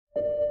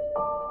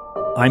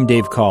I'm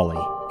Dave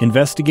Cawley,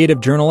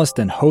 investigative journalist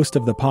and host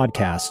of the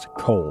podcast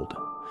Cold.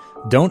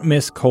 Don't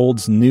miss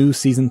Cold's new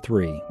Season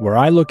 3, where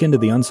I look into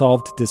the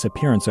unsolved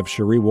disappearance of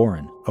Sheree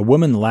Warren, a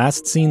woman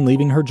last seen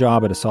leaving her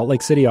job at a Salt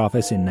Lake City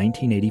office in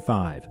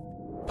 1985.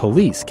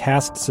 Police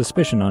cast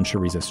suspicion on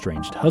Sheree's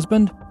estranged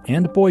husband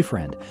and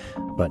boyfriend,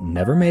 but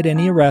never made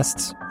any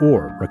arrests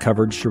or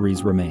recovered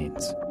Sheree's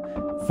remains.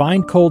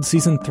 Find Cold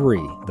Season 3,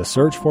 The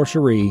Search for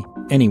Sheree,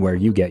 anywhere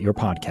you get your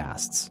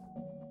podcasts.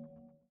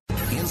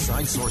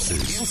 Inside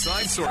Sources.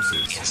 Inside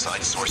Sources.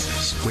 Inside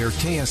Sources. Where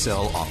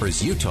KSL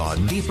offers Utah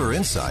deeper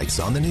insights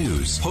on the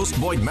news. Host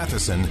Boyd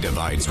Matheson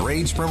divides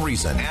rage from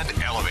reason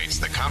and elevates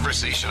the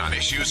conversation on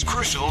issues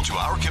crucial to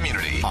our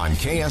community. On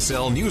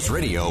KSL News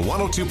Radio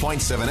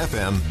 102.7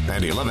 FM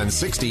and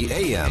 1160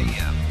 AM.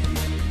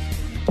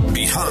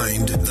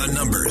 Behind the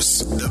Numbers.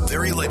 The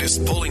very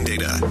latest polling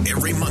data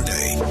every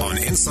Monday on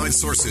Inside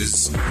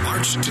Sources.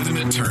 March to the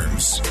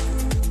midterms.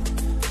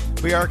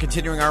 We are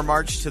continuing our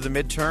march to the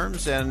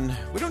midterms, and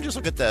we don't just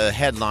look at the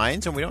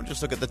headlines, and we don't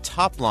just look at the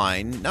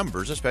top-line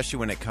numbers, especially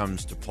when it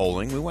comes to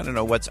polling. We want to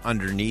know what's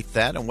underneath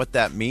that and what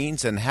that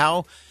means and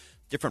how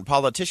different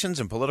politicians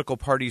and political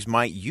parties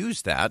might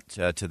use that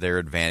to their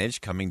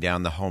advantage coming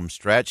down the home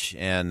stretch.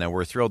 And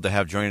we're thrilled to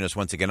have joining us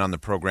once again on the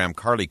program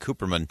Carly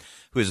Cooperman,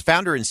 who is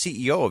founder and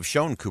CEO of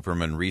Schoen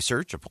Cooperman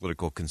Research, a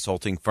political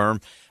consulting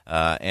firm,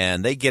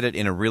 and they get it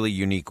in a really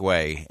unique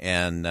way.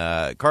 And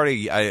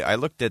Carly, I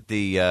looked at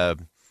the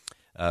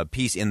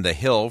piece in The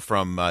Hill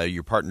from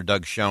your partner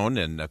Doug Schoen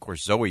and, of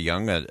course, Zoe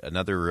Young,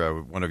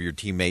 another one of your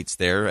teammates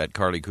there at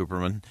Carly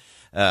Cooperman.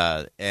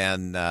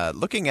 And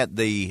looking at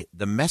the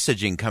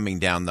messaging coming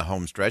down the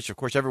home stretch, of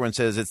course, everyone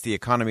says it's the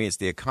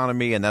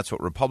economy, and that's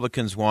what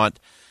Republicans want.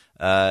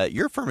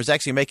 Your firm is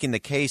actually making the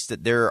case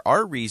that there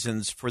are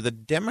reasons for the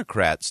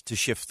Democrats to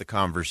shift the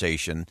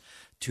conversation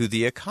to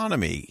the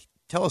economy.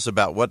 Tell us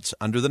about what's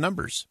under the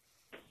numbers.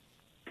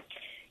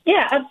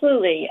 Yeah,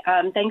 absolutely.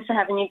 Thanks for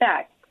having me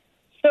back.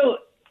 So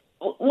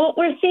what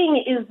we're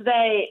seeing is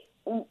that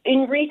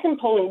in recent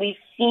polling, we've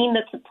seen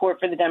that support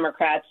for the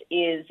Democrats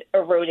is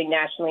eroding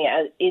nationally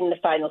in the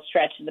final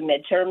stretch of the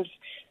midterms.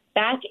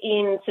 Back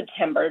in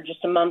September,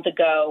 just a month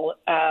ago,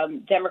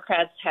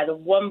 Democrats had a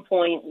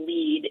 1-point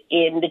lead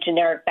in the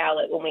generic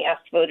ballot when we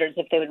asked voters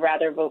if they would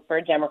rather vote for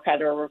a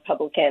Democrat or a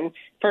Republican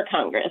for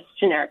Congress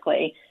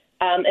generically.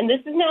 And this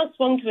has now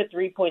swung to a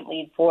 3-point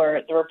lead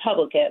for the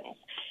Republicans.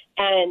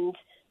 And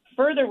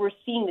further, we're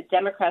seeing that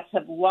Democrats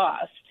have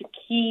lost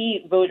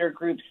key voter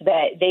groups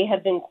that they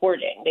have been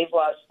courting. They've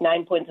lost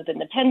 9 points with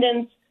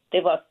independents,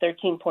 they've lost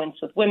 13 points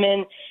with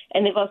women,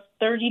 and they've lost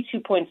 32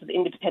 points with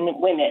independent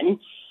women,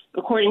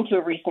 according to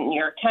a recent New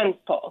York Times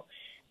poll.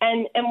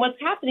 And what's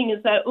happening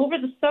is that over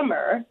the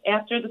summer,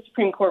 after the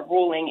Supreme Court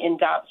ruling in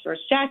Dobbs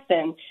versus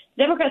Jackson,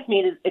 Democrats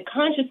made a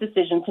conscious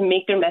decision to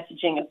make their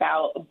messaging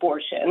about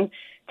abortion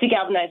to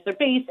galvanize their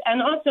base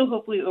and also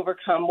hopefully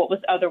overcome what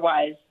was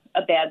otherwise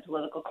a bad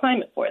political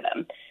climate for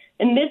them.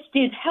 And this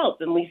did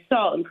help, and we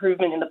saw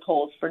improvement in the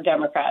polls for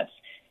Democrats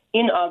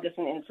in August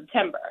and in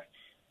September.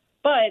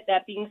 But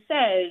that being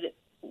said,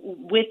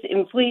 with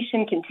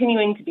inflation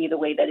continuing to be the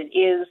way that it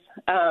is,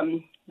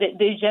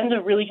 the agenda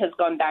really has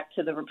gone back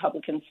to the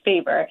Republicans'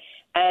 favor,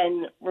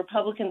 and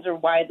Republicans are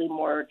widely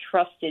more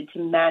trusted to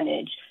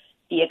manage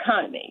the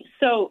economy.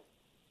 So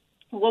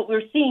what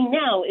we're seeing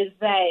now is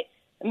that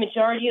a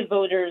majority of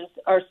voters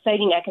are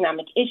citing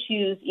economic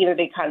issues, either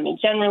the economy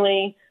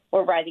generally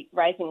or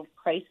rising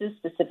prices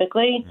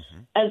specifically,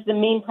 as the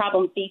main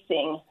problem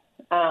facing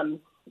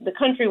the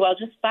country, while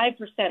just 5%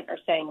 are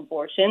saying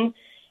abortion.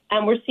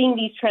 And we're seeing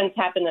these trends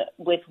happen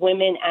with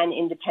women and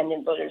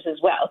independent voters as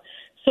well.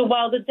 So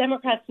while the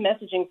Democrats'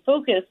 messaging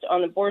focused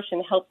on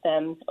abortion helped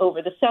them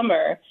over the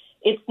summer,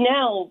 it's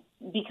now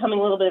becoming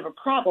a little bit of a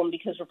problem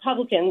because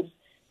Republicans,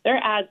 their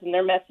ads and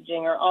their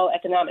messaging are all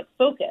economic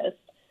focused.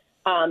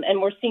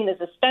 And we're seeing this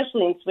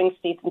especially in swing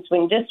states and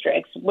swing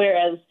districts,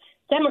 whereas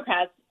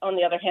Democrats, on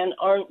the other hand,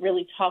 aren't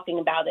really talking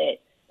about it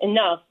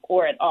enough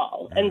or at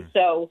all. And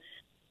so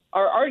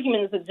our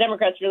argument is that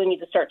Democrats really need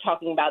to start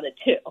talking about it,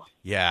 too.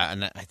 Yeah,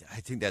 and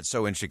I think that's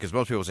so interesting because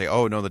most people say,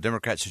 oh, no, the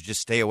Democrats should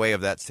just stay away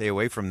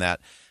from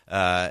that.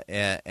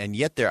 And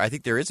yet I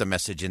think there is a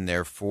message in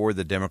there for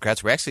the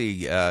Democrats. We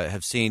actually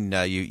have seen,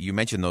 you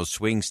mentioned those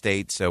swing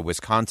states,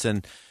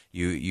 Wisconsin.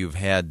 You've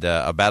had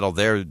a battle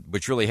there,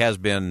 which really has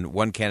been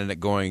one candidate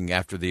going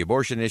after the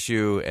abortion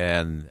issue,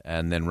 and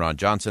then Ron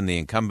Johnson, the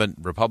incumbent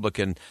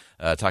Republican,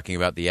 talking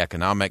about the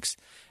economics.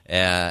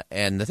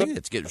 And the thing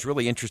that gets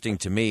really interesting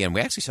to me, and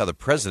we actually saw the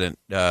president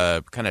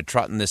kind of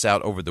trotting this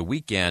out over the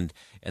weekend,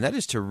 and that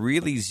is to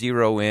really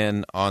zero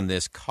in on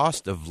this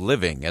cost of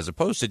living as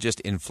opposed to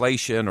just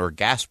inflation or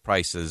gas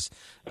prices.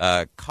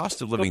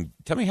 Cost of living.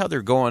 Tell me how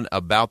they're going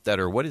about that,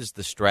 or what is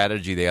the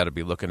strategy they ought to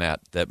be looking at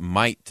that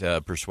might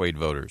persuade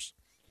voters?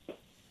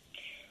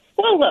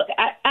 Well, look,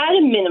 at a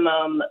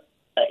minimum,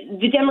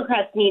 the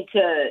Democrats need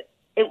to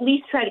at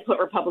least try to put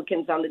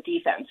Republicans on the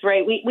defense,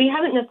 right? We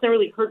haven't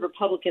necessarily heard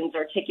Republicans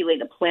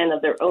articulate a plan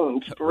of their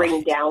own to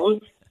bring down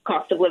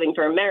cost of living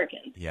for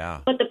Americans. Yeah.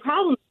 But the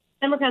problem is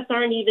Democrats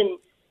aren't even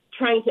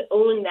trying to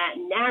own that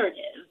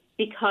narrative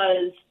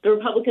because the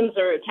Republicans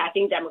are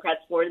attacking Democrats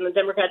for it, and the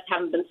Democrats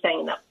haven't been saying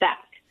enough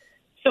back.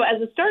 So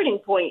as a starting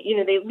point,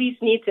 they at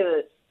least need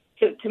to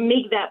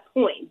make that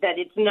point, that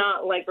it's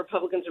not like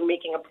Republicans are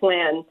making a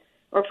plan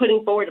or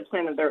putting forward a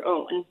plan of their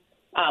own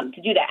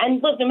to do that.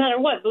 And look, no matter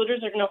what,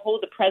 voters are going to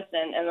hold the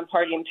president and the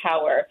party in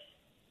power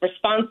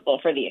responsible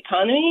for the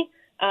economy.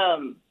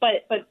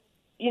 But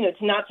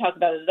to not talk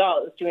about it at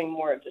all is doing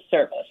more of a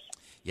disservice.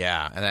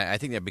 Yeah, and I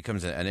think that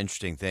becomes an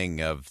interesting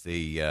thing of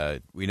the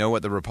we know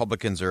what the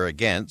Republicans are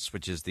against,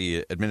 which is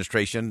the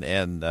administration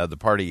and the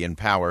party in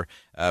power.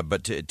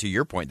 But to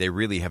your point, they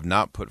really have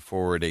not put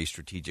forward a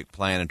strategic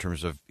plan in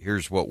terms of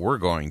here's what we're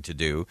going to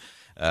do.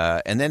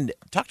 And then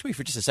talk to me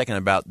for just a second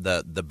about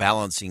the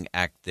balancing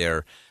act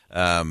there.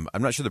 I'm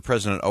not sure the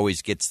president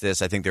always gets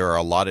this. I think there are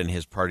a lot in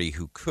his party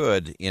who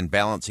could, in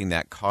balancing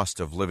that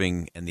cost of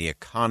living and the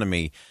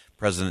economy.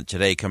 President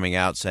today coming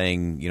out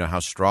saying, how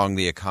strong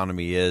the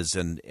economy is,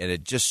 and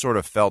it just sort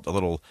of felt a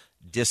little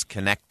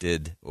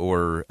disconnected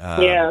or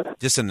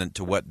dissonant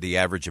to what the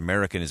average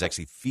American is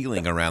actually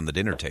feeling around the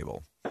dinner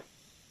table.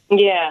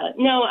 Yeah,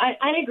 no, I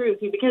agree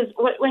with you, because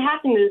what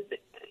happened is,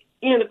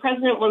 the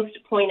president wants to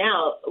point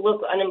out,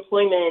 look,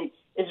 unemployment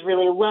is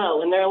really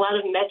low, and there are a lot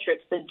of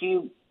metrics that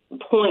do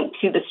point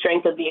to the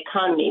strength of the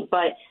economy,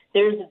 but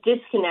there's a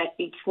disconnect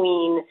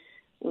between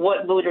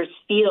what voters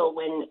feel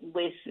with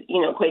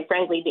quite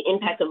frankly, the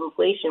impact of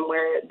inflation,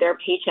 where their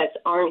paychecks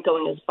aren't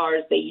going as far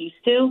as they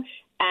used to,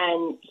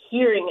 and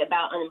hearing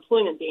about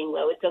unemployment being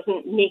low, it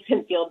doesn't make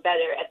them feel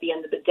better at the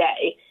end of the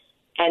day.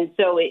 And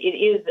so it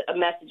is a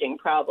messaging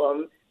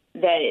problem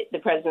that the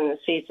president is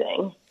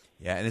facing.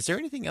 Yeah, and is there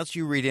anything else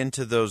you read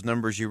into those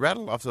numbers? You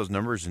rattle off those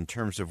numbers in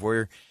terms of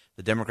where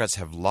the Democrats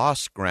have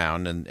lost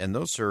ground, and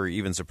those are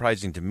even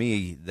surprising to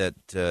me, that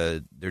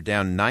they're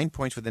down 9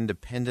 points with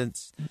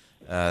independents,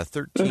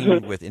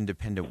 13 with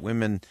independent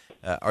women.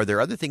 Are there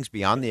other things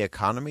beyond the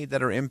economy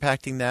that are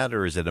impacting that,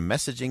 or is it a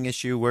messaging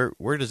issue?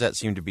 Where does that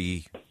seem to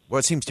be?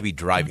 What seems to be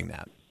driving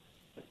that?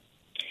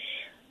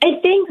 I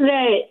think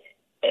that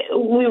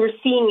we were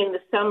seeing in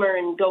the summer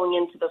and going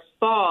into the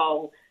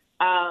fall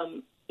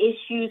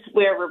issues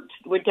where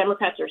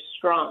Democrats are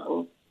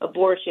strong: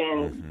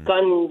 abortion,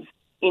 guns.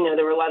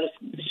 There were a lot of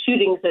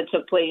shootings that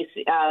took place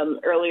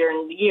earlier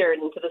in the year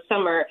and into the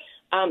summer.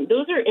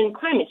 Those are in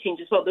climate change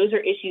as well. Those are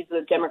issues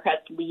that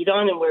Democrats lead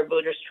on and where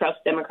voters trust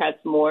Democrats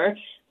more.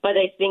 But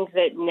I think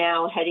that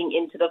now heading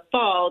into the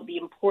fall, the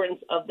importance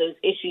of those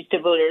issues to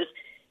voters,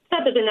 it's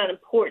not that they're not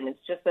important.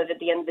 It's just that at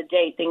the end of the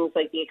day, things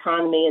like the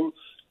economy and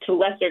to a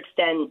lesser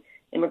extent,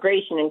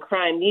 immigration and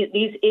crime,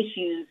 these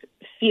issues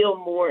feel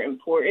more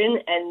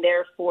important. And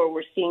therefore,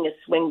 we're seeing a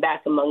swing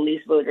back among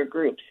these voter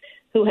groups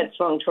who had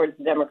swung towards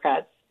the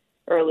Democrats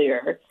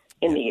earlier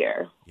in the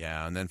year.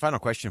 Yeah. And then final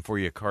question for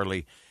you,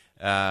 Carly.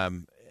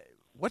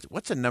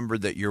 What's a number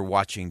that you're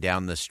watching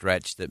down the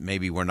stretch that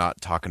maybe we're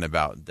not talking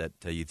about that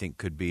you think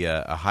could be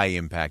a high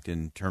impact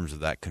in terms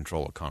of that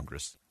control of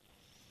Congress?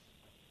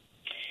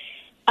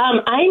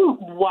 I'm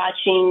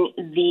watching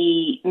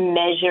the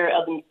measure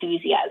of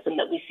enthusiasm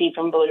that we see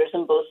from voters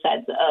on both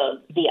sides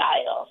of the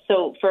aisle.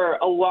 So for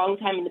a long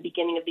time in the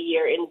beginning of the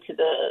year into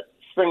the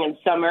spring and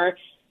summer,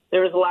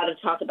 there was a lot of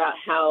talk about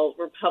how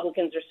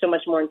Republicans are so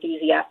much more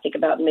enthusiastic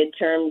about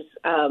midterms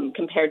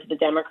compared to the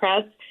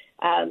Democrats.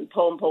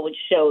 Poll and poll would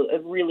show a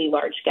really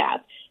large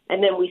gap.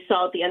 And then we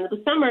saw at the end of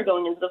the summer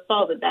going into the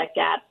fall that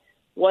gap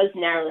was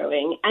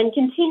narrowing and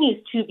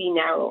continues to be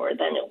narrower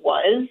than it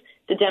was.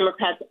 The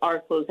Democrats are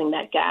closing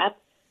that gap.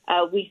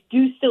 We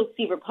do still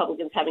see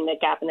Republicans having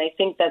that gap, and I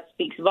think that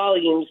speaks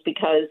volumes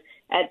because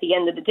at the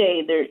end of the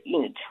day, their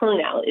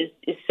turnout is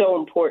so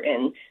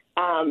important.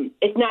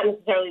 It's not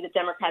necessarily that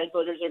Democratic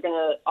voters are going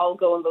to all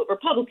go and vote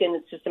Republican.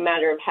 It's just a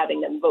matter of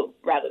having them vote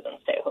rather than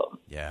stay at home.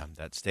 Yeah,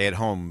 that stay at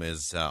home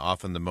is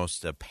often the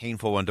most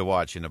painful one to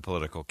watch in a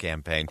political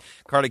campaign.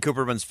 Carly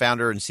Cooperman's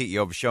founder and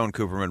CEO of Schoen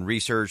Cooperman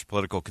Research,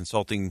 political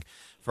consulting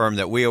firm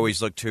that we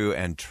always look to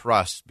and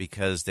trust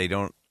because they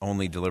don't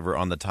only deliver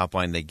on the top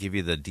line, they give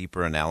you the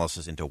deeper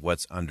analysis into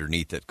what's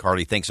underneath it.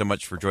 Carly, thanks so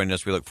much for joining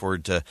us. We look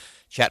forward to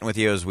chatting with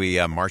you as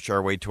we march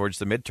our way towards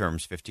the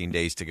midterms, 15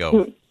 days to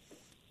go.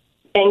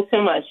 Thanks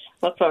so much.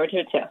 Look forward to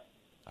it, too.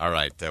 All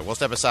right. We'll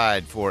step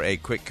aside for a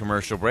quick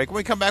commercial break. When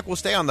we come back, we'll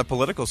stay on the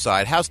political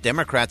side. House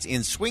Democrats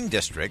in swing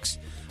districts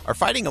are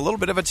fighting a little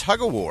bit of a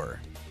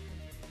tug-of-war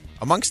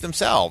amongst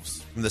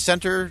themselves. From the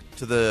center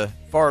to the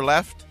far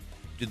left,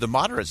 do the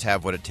moderates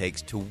have what it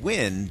takes to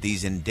win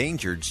these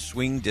endangered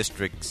swing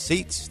district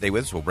seats? Stay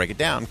with us. We'll break it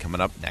down coming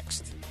up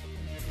next.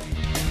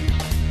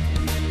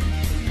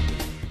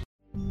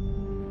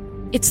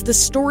 It's the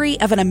story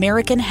of an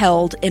American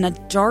held in a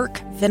dark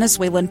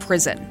Venezuelan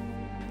prison.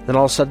 Then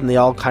all of a sudden they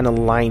all kind of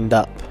lined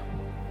up.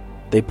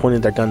 They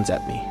pointed their guns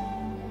at me.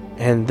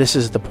 And this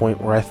is the point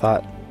where I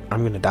thought,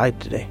 I'm going to die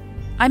today.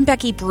 I'm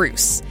Becky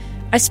Bruce.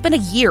 I spent a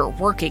year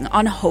working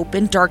on Hope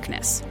in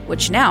Darkness,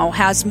 which now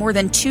has more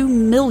than 2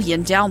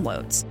 million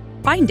downloads.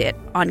 Find it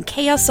on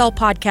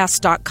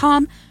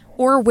kslpodcast.com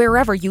or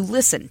wherever you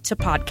listen to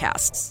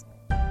podcasts.